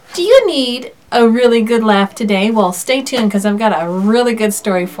Do you need a really good laugh today? Well, stay tuned because I've got a really good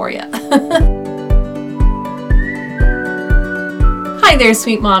story for you. Hi there,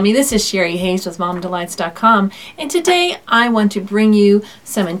 sweet mommy. This is Sherry Hayes with MomDelights.com, and today I want to bring you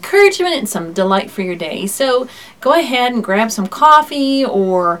some encouragement and some delight for your day. So go ahead and grab some coffee,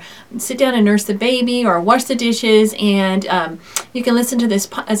 or sit down and nurse the baby, or wash the dishes, and you can listen to this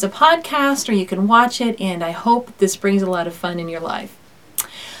as a podcast, or you can watch it, and I hope this brings a lot of fun in your life.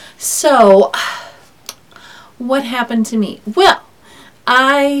 So, what happened to me? Well,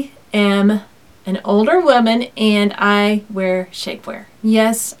 I am an older woman, and I wear shapewear.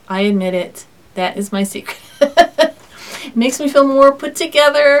 Yes, I admit it. That is my secret. It makes me feel more put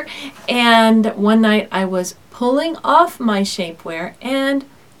together. And one night I was pulling off my shapewear, and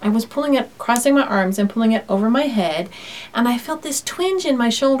I was pulling it, crossing my arms and pulling it over my head, and I felt this twinge in my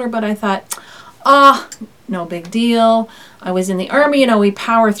shoulder, but I thought, no big deal. I was in the Army, we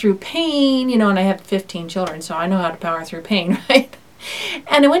power through pain, and I have 15 children, so I know how to power through pain, right?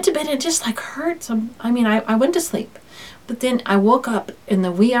 And I went to bed, and it just hurt. So, I went to sleep. But then I woke up in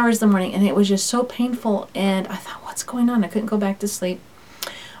the wee hours of the morning, and it was just so painful. And I thought, what's going on? I couldn't go back to sleep.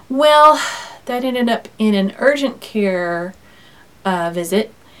 Well, that ended up in an urgent care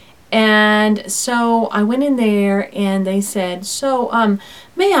visit. And so I went in there, and they said, so,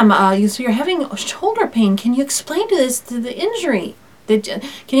 ma'am, so you're having shoulder pain. Can you explain to the injury? Can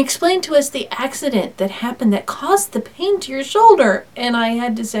you explain to us the accident that happened that caused the pain to your shoulder? And I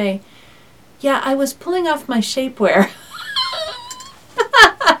had to say, yeah, I was pulling off my shapewear.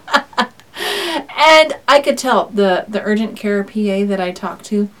 And I could tell, the urgent care PA that I talked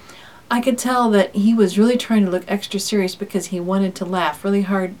to, I could tell that he was really trying to look extra serious because he wanted to laugh really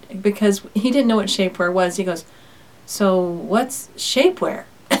hard because he didn't know what shapewear was. He goes, so what's shapewear?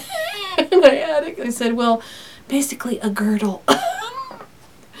 And I said, well, basically a girdle.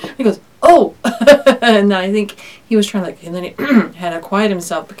 He goes, oh, and I think he was trying and then he had to quiet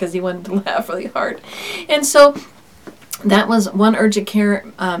himself because he wanted to laugh really hard. And so that was one urgent care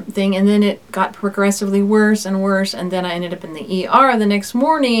thing, and then it got progressively worse and worse, and then I ended up in the ER the next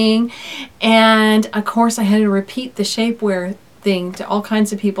morning, and of course I had to repeat the shapewear thing to all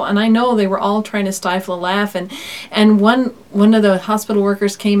kinds of people, and I know they were all trying to stifle a laugh, and one of the hospital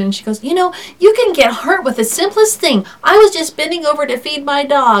workers came in, and she goes, you can get hurt with the simplest thing. I was just bending over to feed my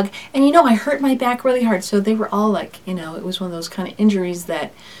dog, and I hurt my back really hard. So they were all like, it was one of those kind of injuries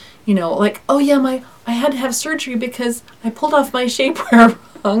that, oh yeah, I had to have surgery because I pulled off my shapewear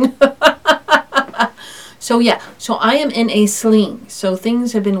wrong. So yeah, so I am in a sling. So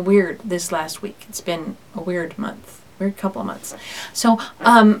things have been weird this last week. It's been a weird couple of months. So,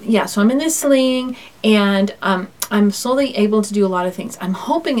 so I'm in this sling, and I'm slowly able to do a lot of things. I'm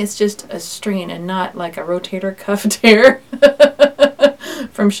hoping it's just a strain and not like a rotator cuff tear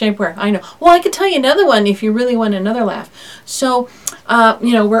from shapewear. I know. Well, I could tell you another one if you really want another laugh. So,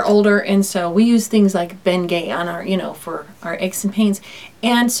 we're older, and so we use things like Bengay on our, for our aches and pains.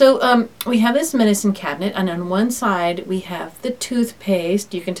 And so we have this medicine cabinet, and on one side we have the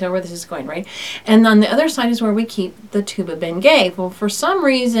toothpaste. You can tell where this is going, right? And on the other side is where we keep the tube of Bengay. Well, for some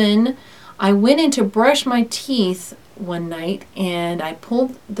reason, I went in to brush my teeth one night, and I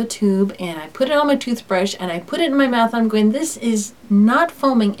pulled the tube, and I put it on my toothbrush, and I put it in my mouth. I'm going, this is not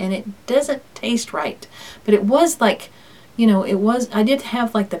foaming, and it doesn't taste right. But it was like, I did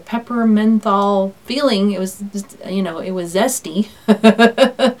have like the pepper menthol feeling. It was just, it was zesty.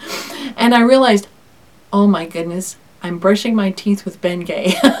 And I realized, oh my goodness, I'm brushing my teeth with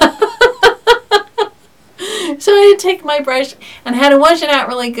Bengay. So I had to take my brush and I had to wash it out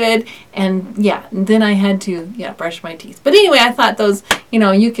really good. And then I had to, brush my teeth. But anyway, I thought those,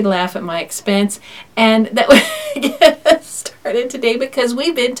 you could laugh at my expense. And that would get us started today because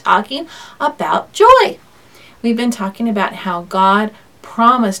we've been talking about joy. We've been talking about how God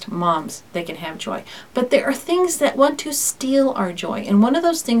promised moms they can have joy. But there are things that want to steal our joy. And one of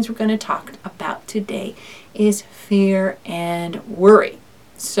those things we're going to talk about today is fear and worry.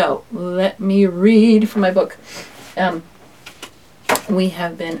 So let me read from my book. We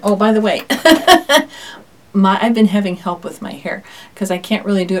have been, by the way, I've been having help with my hair because I can't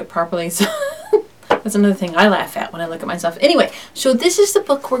really do it properly. So that's another thing I laugh at when I look at myself. Anyway, so this is the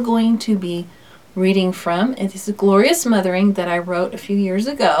book we're going to be reading from. It is Glorious Mothering that I wrote a few years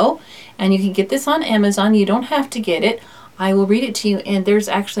ago, and you can get this on Amazon. You don't have to get it. I will read it to you, and there's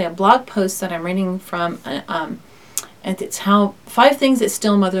actually a blog post that I'm reading from, and it's 5 things that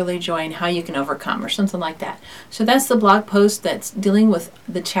steal motherly joy and how you can overcome, or something like that. So that's the blog post that's dealing with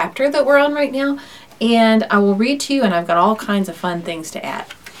the chapter that we're on right now, and I will read to you, and I've got all kinds of fun things to add.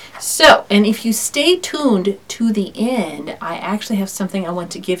 So, and if you stay tuned to the end, I actually have something I want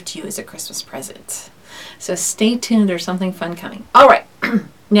to give to you as a Christmas present. So stay tuned, there's something fun coming. All right,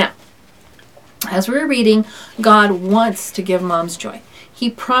 now, as we were reading, God wants to give moms joy. He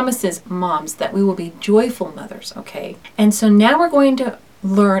promises moms that we will be joyful mothers, okay? And so now we're going to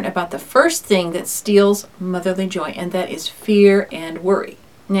learn about the first thing that steals motherly joy, and that is fear and worry.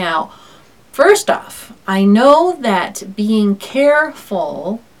 Now, first off, I know that being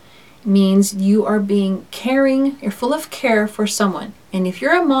careful means you are being caring, you're full of care for someone. And if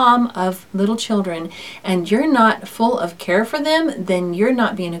you're a mom of little children and you're not full of care for them, then you're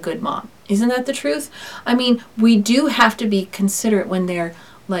not being a good mom. Isn't that the truth? I mean, we do have to be considerate when they're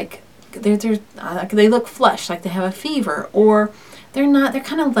like, they look flushed, like they have a fever, or they're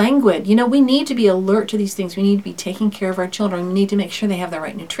kind of languid. You know, we need to be alert to these things. We need to be taking care of our children. We need to make sure they have the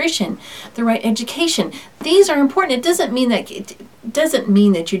right nutrition, the right education. These are important. It doesn't mean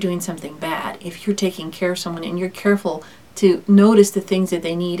that you're doing something bad if you're taking care of someone and you're careful to notice the things that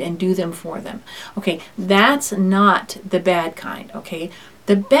they need and do them for them. Okay, that's not the bad kind, okay?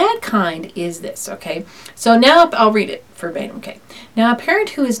 The bad kind is this, okay? So now I'll read it verbatim, okay? Now, a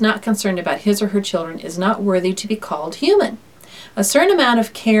parent who is not concerned about his or her children is not worthy to be called human. A certain amount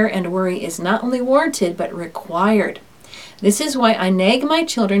of care and worry is not only warranted, but required. This is why I nag my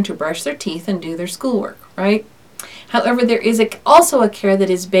children to brush their teeth and do their schoolwork, right? However, there is also a care that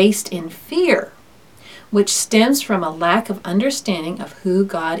is based in fear, which stems from a lack of understanding of who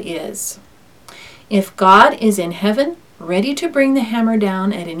God is. If God is in heaven, ready to bring the hammer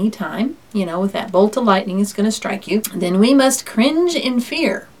down at any time, you know, with that bolt of lightning is going to strike you, then we must cringe in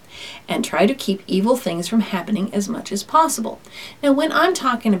fear and try to keep evil things from happening as much as possible. Now, when I'm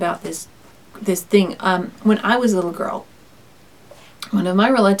talking about this thing, when I was a little girl, one of my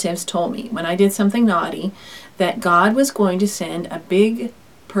relatives told me when I did something naughty that God was going to send a big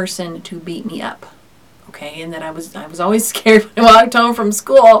person to beat me up. Okay, and that I was always scared when I walked home from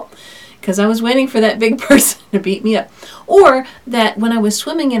school because I was waiting for that big person to beat me up. Or that when I was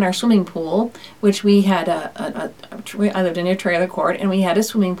swimming in our swimming pool, which we had I lived in a trailer court, and we had a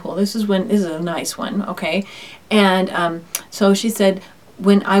swimming pool. This is a nice one, okay? And so she said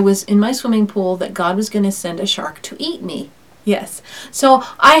when I was in my swimming pool that God was going to send a shark to eat me. Yes. So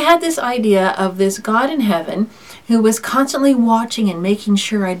I had this idea of this God in heaven who was constantly watching and making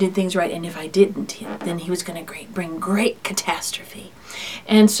sure I did things right. And if I didn't, then he was going to bring great catastrophe.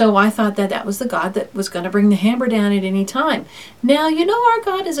 And so I thought that was the God that was going to bring the hammer down at any time. Now, you know, our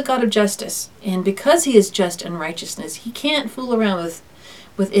God is a God of justice. And because he is just and righteousness, he can't fool around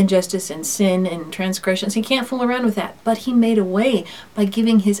with injustice and sin and transgressions. He can't fool around with that. But he made a way by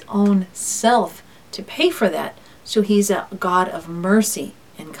giving his own self to pay for that. So he's a God of mercy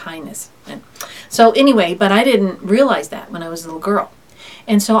and kindness. And so anyway, but I didn't realize that when I was a little girl.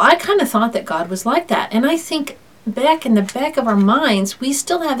 And so I kind of thought that God was like that. And I think back in the back of our minds, we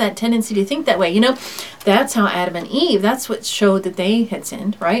still have that tendency to think that way. You know, that's how Adam and Eve, that's what showed that they had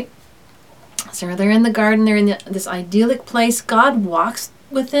sinned, right? So they're in the garden, they're in this idyllic place. God walks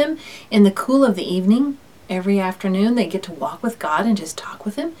with them in the cool of the evening. Every afternoon they get to walk with God and just talk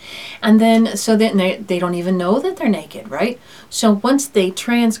with him. And then, so then they don't even know that they're naked, right? So once they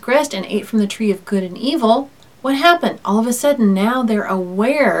transgressed and ate from the tree of good and evil, what happened? All of a sudden now they're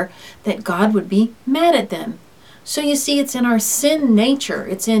aware that God would be mad at them. So you see, it's in our sin nature.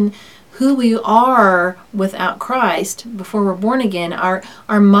 It's in who we are without Christ before we're born again. Our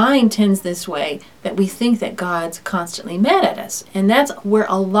mind tends this way, that we think that God's constantly mad at us. And that's where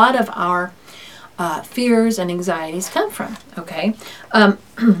a lot of our fears and anxieties come from, okay?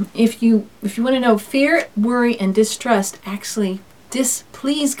 If you want to know, fear, worry, and distrust actually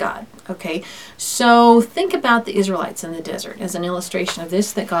displease God, okay? So think about the Israelites in the desert as an illustration of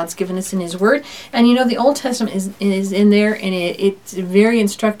this that God's given us in his word. And you know, the Old Testament is in there, and it's very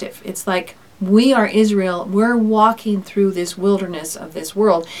instructive. It's like we are Israel. We're walking through this wilderness of this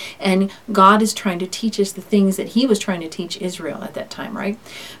world, and God is trying to teach us the things that he was trying to teach Israel at that time, right?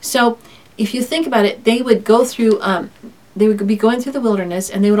 So if you think about it, they would go through, they would be going through the wilderness,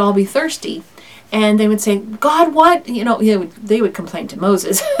 and they would all be thirsty. And they would say, God, what? You know, they would complain to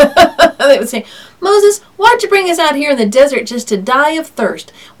Moses. They would say, Moses, why'd you bring us out here in the desert just to die of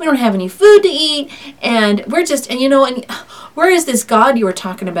thirst? We don't have any food to eat, and we're just, and you know, and where is this God you were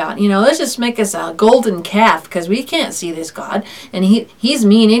talking about? You know, let's just make us a golden calf, because we can't see this God. And he's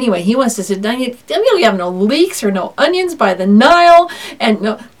mean anyway. He wants to sit down. We have no leeks or no onions by the Nile. And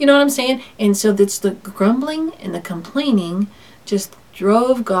no, you know what I'm saying? And so that's the grumbling and the complaining just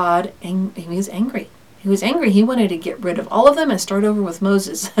drove God, and he was angry. He was angry. He wanted to get rid of all of them and start over with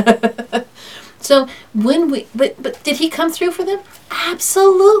Moses. So but did he come through for them?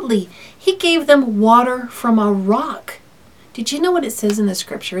 Absolutely. He gave them water from a rock. Did you know what it says in the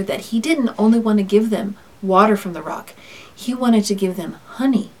scripture? That he didn't only want to give them water from the rock. He wanted to give them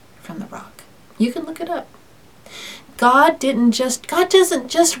honey from the rock. You can look it up. God doesn't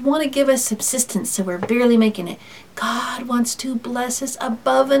just want to give us subsistence so we're barely making it. God wants to bless us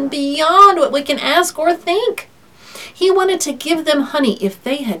above and beyond what we can ask or think. He wanted to give them honey. If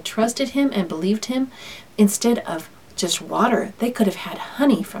they had trusted him and believed him, instead of just water, they could have had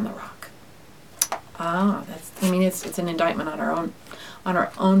honey from the rock. It's an indictment on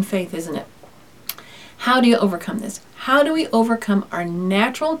our own faith, isn't it? How do you overcome this? How do we overcome our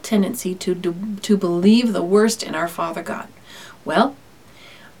natural tendency to believe the worst in our Father God? Well,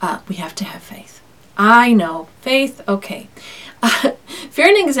 we have to have faith. I know, faith, okay. Fear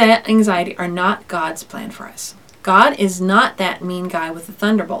and anxiety are not God's plan for us. God is not that mean guy with a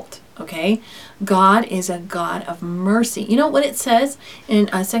thunderbolt, okay? God is a God of mercy. You know what it says in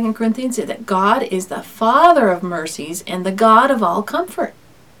 2 Corinthians? That God is the Father of mercies and the God of all comfort.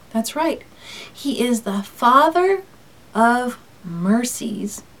 That's right. He is the Father of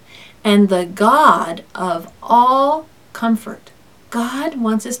mercies and the God of all comfort. God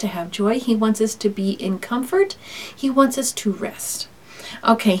wants us to have joy. He wants us to be in comfort. He wants us to rest.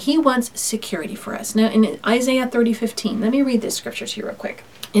 Okay, he wants security for us. Now in Isaiah 30:15, let me read this scripture to you real quick.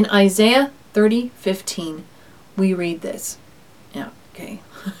 In Isaiah 30:15, we read this. Yeah, okay.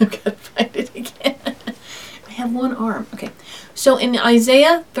 I've got to find it again. I have one arm. Okay. So in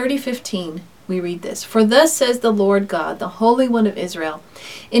Isaiah 30:15, we read this. For thus says the Lord God, the Holy One of Israel,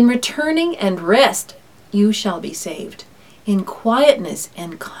 in returning and rest you shall be saved. In quietness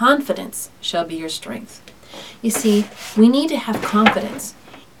and confidence shall be your strength. You see, we need to have confidence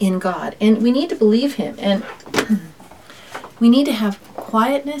in God, and we need to believe him, and we need to have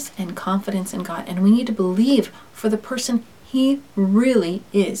quietness and confidence in God, and we need to believe for the person he really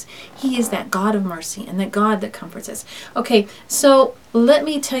is. He is that God of mercy and that God that comforts us. Okay, so let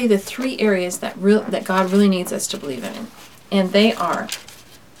me tell you the three areas that God really needs us to believe in, and they are: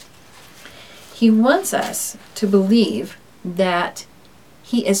 he wants us to believe that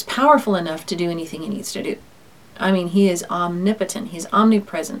he is powerful enough to do anything he needs to do. I mean, he is omnipotent. He's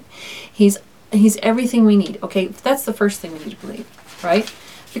omnipresent. He's everything we need. Okay, that's the first thing we need to believe, right?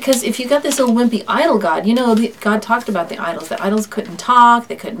 Because if you got this little wimpy idol God, you know, God talked about the idols. The idols couldn't talk,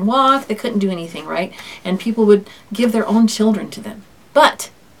 they couldn't walk, they couldn't do anything, right? And people would give their own children to them.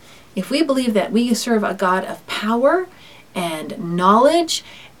 But if we believe that we serve a God of power and knowledge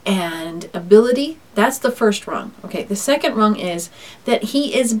and ability, that's the first rung. Okay, the second rung is that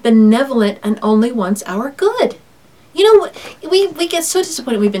he is benevolent and only wants our good. You know what? We get so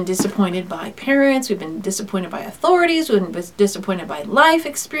disappointed. We've been disappointed by parents. We've been disappointed by authorities. We've been disappointed by life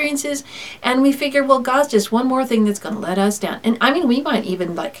experiences. And we figure, well, God's just one more thing that's going to let us down. And I mean, we might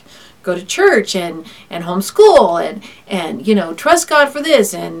even go to church and homeschool and you know, trust God for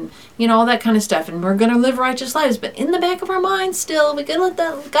this and, you know, all that kind of stuff. And we're going to live righteous lives. But in the back of our minds still, we got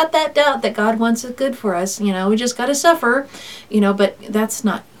that doubt that God wants it good for us. You know, we just got to suffer, you know, but that's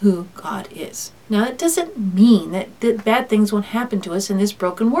not who God is. Now, it doesn't mean that bad things won't happen to us in this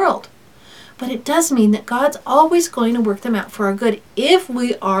broken world. But it does mean that God's always going to work them out for our good if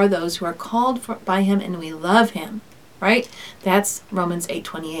we are those who are called by him and we love him, right? That's Romans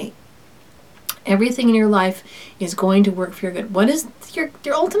 8:28. Everything in your life is going to work for your good. What is your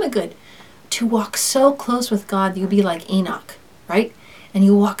ultimate good? To walk so close with God that you'll be like Enoch, right? And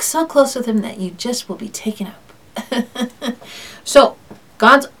you walk so close with him that you just will be taken up. So,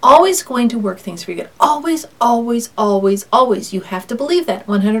 God's always going to work things for your good. Always, always, always, always. You have to believe that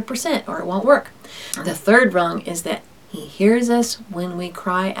 100% or it won't work. The third rung is that he hears us when we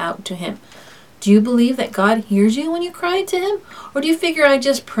cry out to him. Do you believe that God hears you when you cry to him? Or do you figure I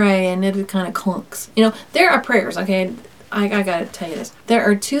just pray and it kind of clunks? You know, there are prayers, okay? I got to tell you this. There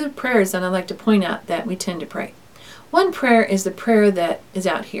are two prayers that I'd like to point out that we tend to pray. One prayer is the prayer that is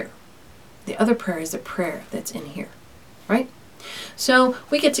out here. The other prayer is the prayer that's in here, right? So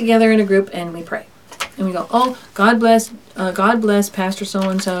we get together in a group and we pray. And we go, oh, God bless Pastor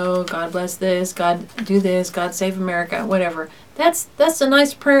so-and-so, God bless this, God do this, God save America, whatever. That's a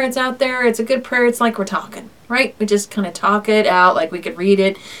nice prayer. It's out there. It's a good prayer. It's like we're talking, right? We just kind of talk it out like we could read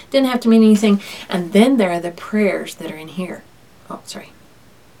it. Didn't have to mean anything. And then there are the prayers that are in here. Oh, sorry.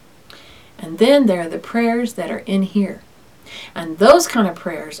 And then there are the prayers that are in here. And those kind of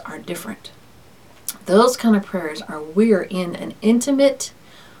prayers are different. Those kind of prayers are we're in an intimate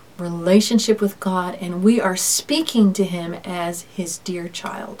relationship with God and we are speaking to him as his dear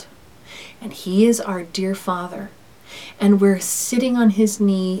child. And he is our dear Father. And we're sitting on his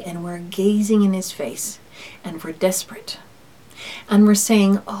knee and we're gazing in his face and we're desperate. And we're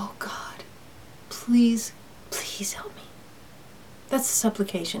saying, oh God, please, please help me. That's a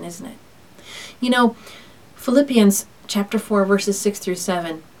supplication, isn't it? You know, Philippians chapter 4, verses 6 through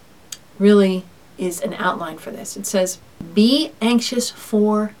 7 really is an outline for this. It says, be anxious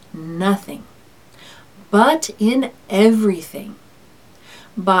for nothing, but in everything,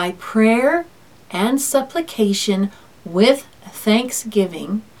 by prayer and supplication with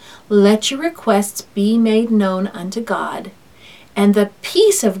thanksgiving, let your requests be made known unto God, and the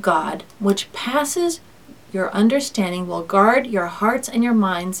peace of God, which passes your understanding, will guard your hearts and your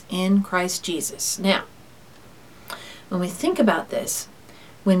minds in Christ Jesus. Now, when we think about this,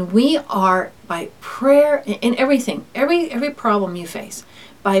 when we are by prayer in everything, every problem you face,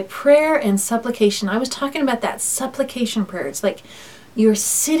 by prayer and supplication, I was talking about that supplication prayer. It's like you're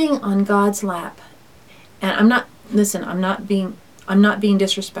sitting on God's lap. And I'm not being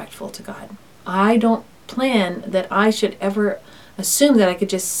disrespectful to God. I don't plan that I should ever assume that I could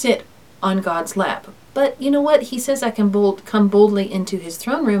just sit on God's lap. But you know what? He says I can come boldly into his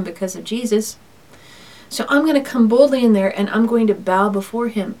throne room because of Jesus. So I'm going to come boldly in there and I'm going to bow before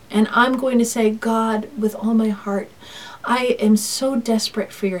him. And I'm going to say, God, with all my heart, I am so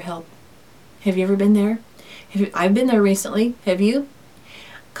desperate for your help. Have you ever been there? I've been there recently. Have you?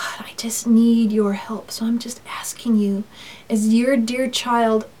 God, I just need your help. So I'm just asking you, as your dear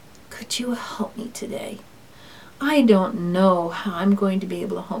child, could you help me today? I don't know how I'm going to be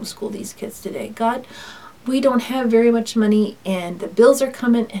able to homeschool these kids today. God, we don't have very much money and the bills are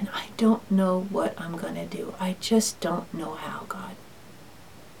coming and I don't know what I'm going to do. I just don't know how, God.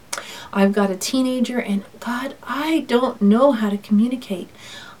 I've got a teenager and God, I don't know how to communicate.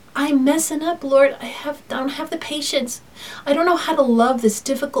 I'm messing up, Lord. I don't have the patience. I don't know how to love this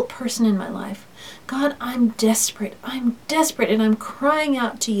difficult person in my life. God, I'm desperate. I'm desperate and I'm crying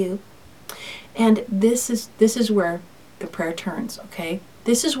out to you. And this is where the prayer turns, okay?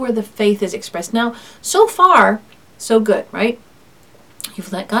 This is where the faith is expressed. Now, so far, so good, right?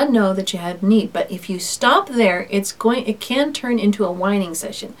 You've let God know that you had need, but if you stop there, it can turn into a whining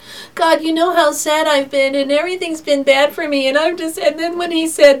session. God, you know how sad I've been, and everything's been bad for me, and then when he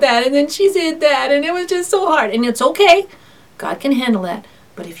said that, and then she said that, and it was just so hard, and it's okay. God can handle that.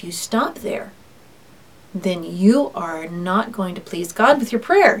 But if you stop there, then you are not going to please God with your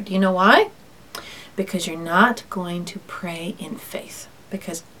prayer. Do you know why? Because you're not going to pray in faith.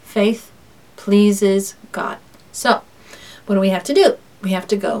 Because faith pleases God. So, what do we have to do? We have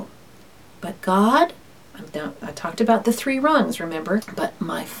to go. But God, I talked about the 3 rungs, remember? But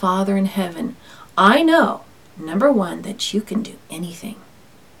my Father in heaven, I know, number 1, that you can do anything.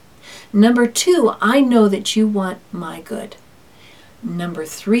 Number 2, I know that you want my good. Number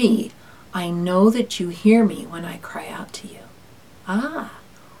 3, I know that you hear me when I cry out to you.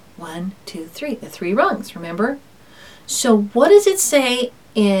 1, 2, 3. The 3 rungs, remember? So what does it say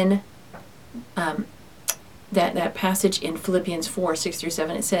in that passage in Philippians 4, 6 through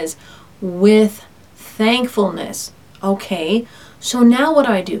 7? It says, with thankfulness. Okay, so now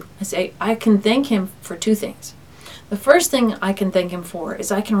what do? I say, I can thank him for 2 things. The first thing I can thank him for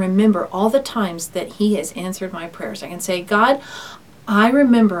is I can remember all the times that he has answered my prayers. I can say, God, I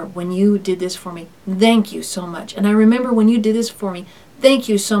remember when you did this for me. Thank you so much. And I remember when you did this for me. Thank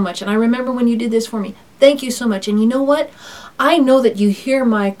you so much. And I remember when you did this for me. Thank you so much. And you know what? I know that you hear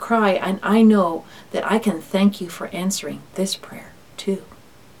my cry, and I know that I can thank you for answering this prayer too.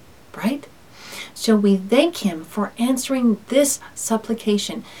 Right? So we thank him for answering this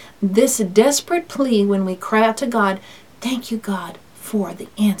supplication, this desperate plea when we cry out to God. Thank you, God, for the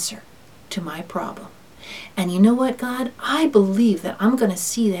answer to my problem. And you know what, God? I believe that I'm going to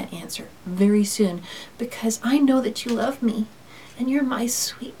see that answer very soon because I know that you love me and you're my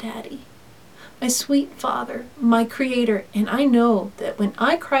sweet daddy, my sweet father, my creator. And I know that when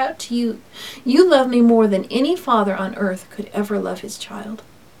I cry out to you, you love me more than any father on earth could ever love his child.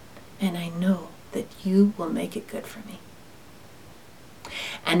 And I know that you will make it good for me.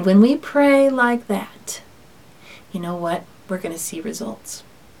 And when we pray like that, you know what? We're going to see results.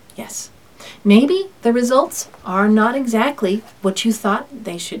 Yes. Maybe the results are not exactly what you thought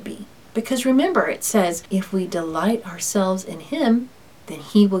they should be. Because remember, it says, if we delight ourselves in him, then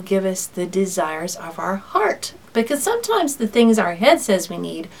he will give us the desires of our heart. Because sometimes the things our head says we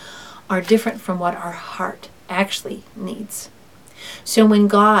need are different from what our heart actually needs. So when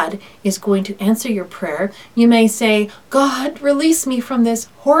God is going to answer your prayer, you may say, God, release me from this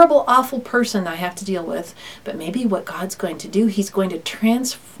horrible, awful person I have to deal with. But maybe what God's going to do, he's going to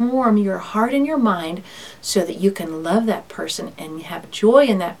transform your heart and your mind so that you can love that person and have joy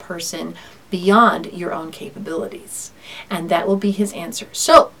in that person beyond your own capabilities. And that will be his answer.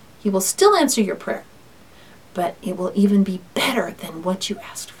 So he will still answer your prayer, but it will even be better than what you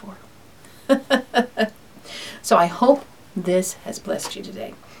asked for. So I hope this has blessed you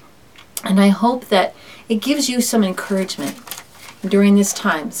today. And I hope that it gives you some encouragement during this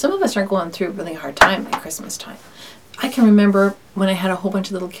time. Some of us are going through a really hard time at Christmas time. I can remember when I had a whole bunch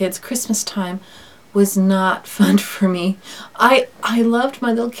of little kids, Christmas time was not fun for me. I loved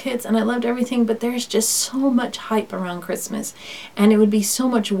my little kids and I loved everything, but there's just so much hype around Christmas, and it would be so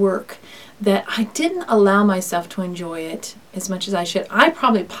much work that I didn't allow myself to enjoy it as much as I should. I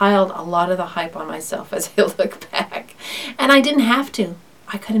probably piled a lot of the hype on myself as I look back, and I didn't have to.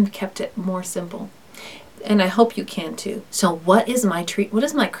 I could have kept it more simple. And I hope you can too. So what is my treat? What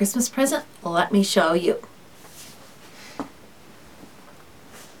is my Christmas present? Let me show you.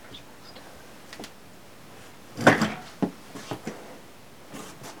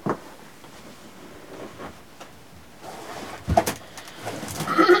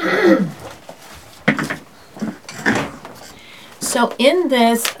 So in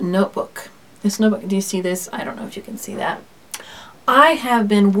this notebook, do you see this? I don't know if you can see that. I have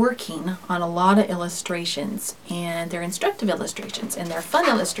been working on a lot of illustrations, and they're instructive illustrations, and they're fun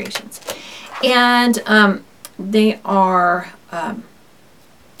illustrations. And they are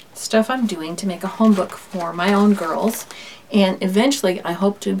stuff I'm doing to make a home book for my own girls. And eventually I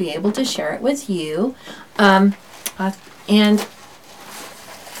hope to be able to share it with you. And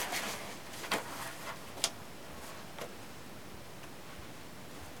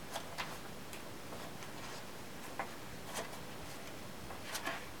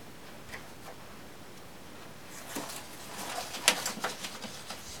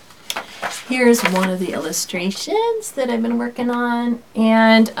here's one of the illustrations that I've been working on.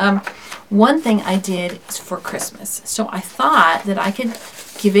 And one thing I did is for Christmas. So I thought that I could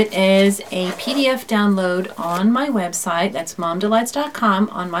give it as a PDF download on my website. That's momdelights.com,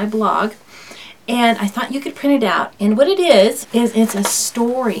 on my blog. And I thought you could print it out. And what it is it's a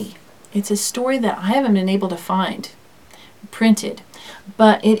story. It's a story that I haven't been able to find printed.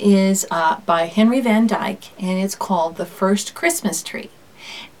 But it is by Henry Van Dyke, and it's called The First Christmas Tree.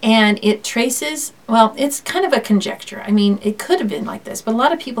 And it traces, well, it's kind of a conjecture. I mean, it could have been like this, but a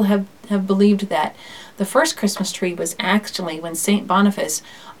lot of people have believed that the first Christmas tree was actually when St. Boniface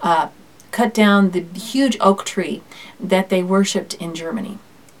cut down the huge oak tree that they worshipped in Germany.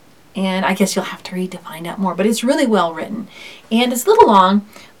 And I guess you'll have to read to find out more, but it's really well written. And it's a little long,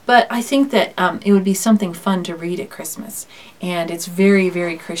 but I think that it would be something fun to read at Christmas. And it's very,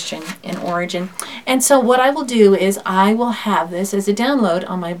 very Christian in origin. And so what I will do is I will have this as a download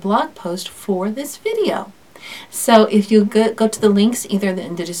on my blog post for this video. So if you go to the links either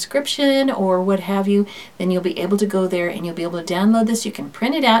in the description or what have you, then you'll be able to go there and you'll be able to download this. You can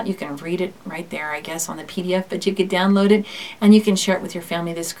print it out. You can read it right there, I guess, on the PDF, but you could download it and you can share it with your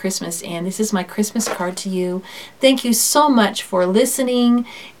family this Christmas. And this is my Christmas card to you. Thank you so much for listening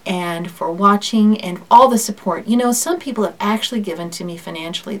and for watching and all the support. You know, some people have actually given to me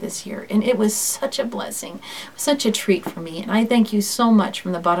financially this year, and it was such a blessing, such a treat for me. And I thank you so much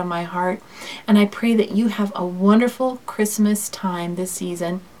from the bottom of my heart. And I pray that you have a wonderful Christmas time this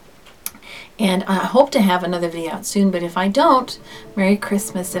season. And I hope to have another video out soon, but if I don't, Merry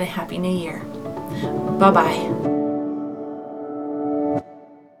Christmas and a Happy New Year. Bye-bye.